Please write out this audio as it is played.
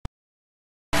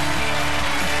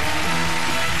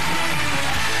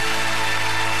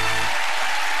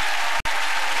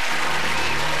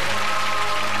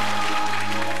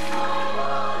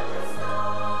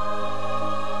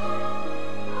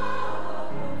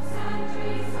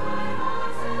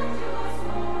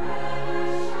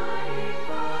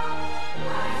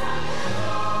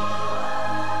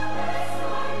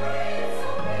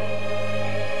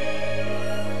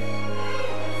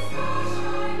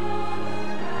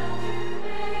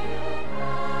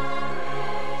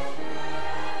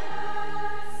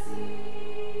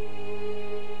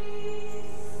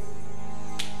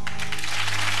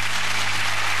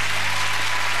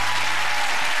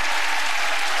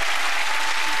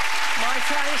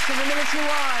thanks to the Military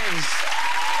Wives.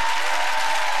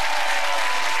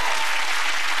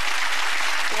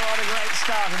 What a great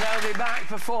start. They'll be back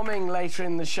performing later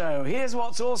in the show. Here's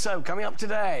what's also coming up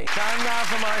today. Time now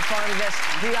for my final guest.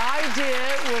 The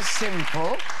idea was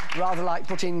simple, rather like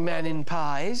putting men in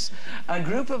pies. A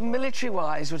group of military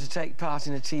wives were to take part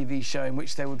in a TV show in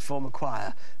which they would form a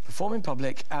choir, perform in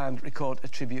public and record a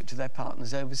tribute to their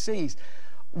partners overseas.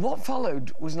 What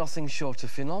followed was nothing short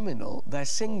of phenomenal. Their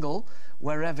single,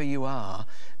 Wherever You Are,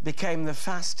 became the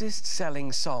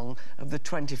fastest-selling song of the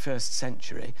 21st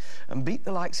century and beat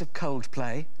the likes of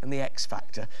Coldplay and The X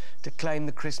Factor to claim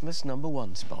the Christmas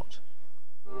 #1 spot.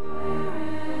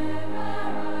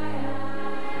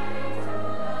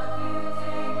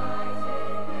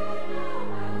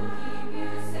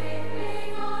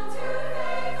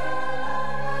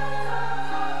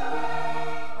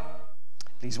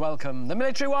 Please welcome the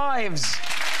Military Wives.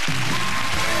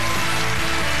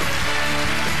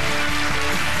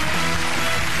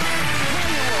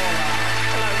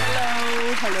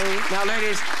 Hello. Now,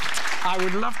 ladies, I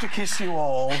would love to kiss you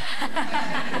all.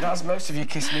 But as most of you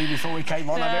kissed me before we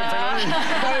came on, I don't think...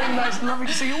 Very nice, lovely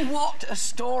to see you. What a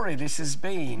story this has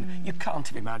been. You can't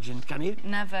have imagined, can you?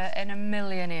 Never in a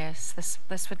million years.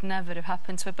 This would never have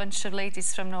happened to a bunch of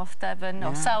ladies from North Devon,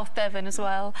 or South Devon as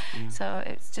well. So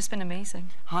it's just been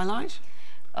amazing. Highlight?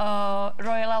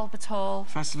 Royal Albert Hall.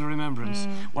 Festival of Remembrance.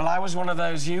 Well, I was one of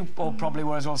those, you all probably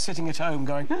were as well, sitting at home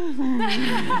going...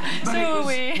 So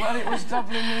we. Well, it was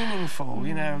doubly meaningful,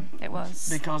 you know. It was.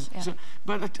 Because... So,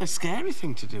 but a scary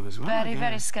thing to do as well. Very,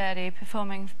 very scary,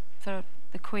 performing for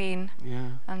the Queen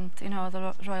and, you know,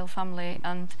 the royal family.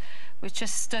 And we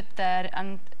just stood there,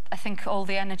 and I think all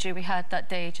the energy we had that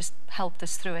day just helped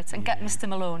us through it. And get Mr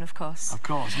Malone, of course. Of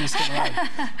course, Mr Malone.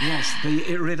 Yes, the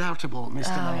irredoubtable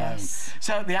Mr Malone. Yes.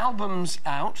 So the album's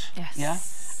out,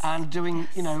 and doing,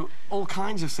 you know, all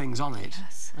kinds of things on it,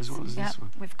 as well as this one.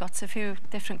 We've got a few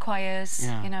different choirs,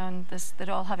 you know, and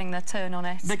they're all having their turn on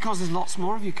it. Because there's lots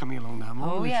more of you coming along now,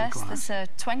 more there's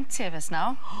 20 of us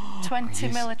now. 20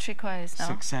 military choirs now.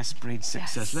 Success breeds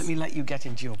success. Let me let you get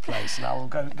into your place, and I'll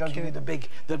go give you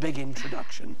the big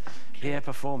introduction. Here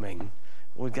performing,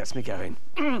 what gets me going.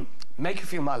 Make You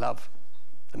Feel My Love,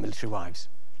 the Military Wives.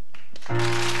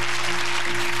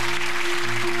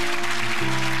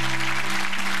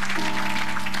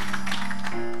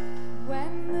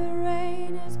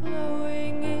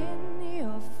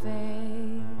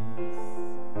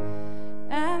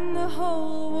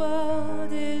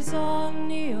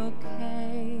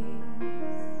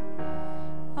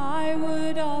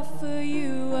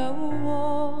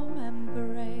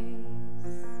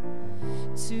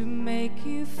 To make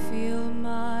you feel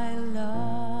my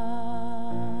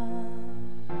love.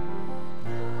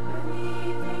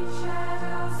 Beneath each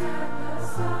shadows and the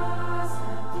stars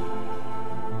appear,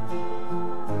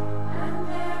 and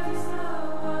there is no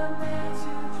one there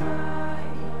to dry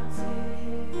your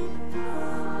tears.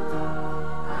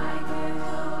 I could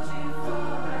hold you for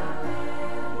a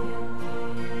million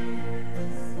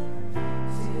years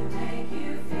to make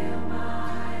you feel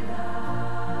my love.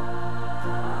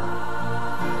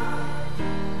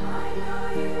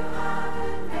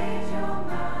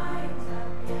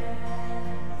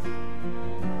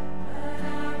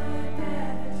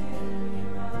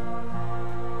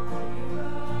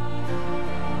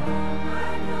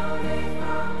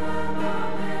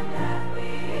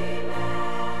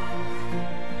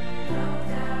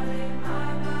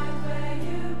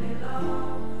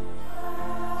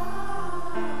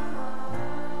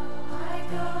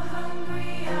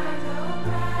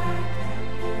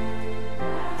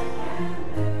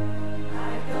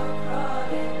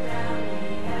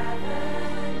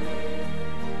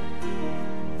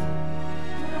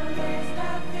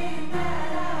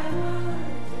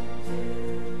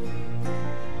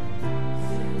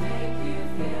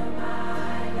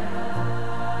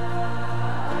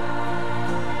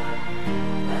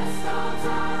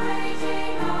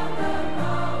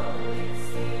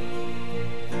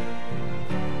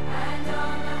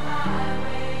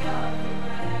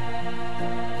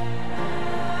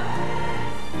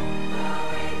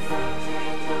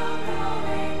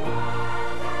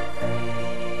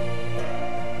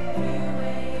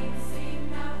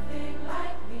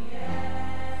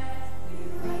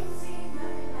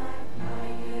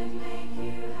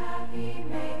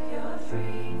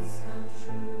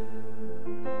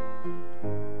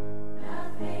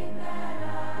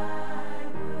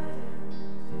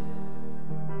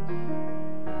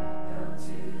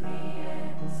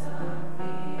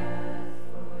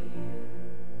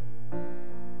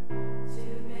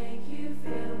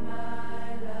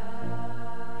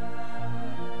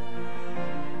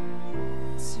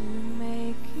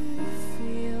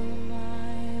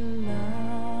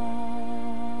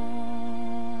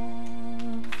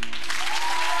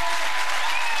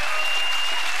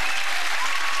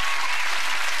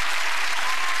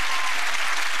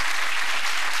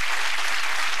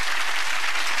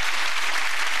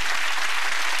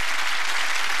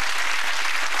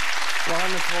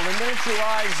 Wonderful. The Military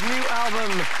Wives' new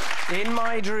album, In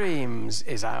My Dreams,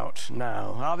 is out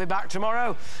now. I'll be back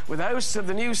tomorrow with hosts of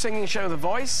the new singing show The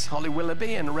Voice, Holly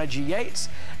Willoughby and Reggie Yates,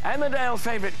 Emmerdale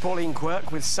favourite Pauline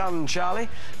Quirk with son Charlie,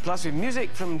 plus with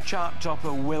music from chart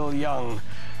topper Will Young.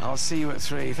 I'll see you at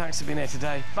 3. Thanks for being here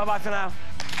today. Bye-bye for now.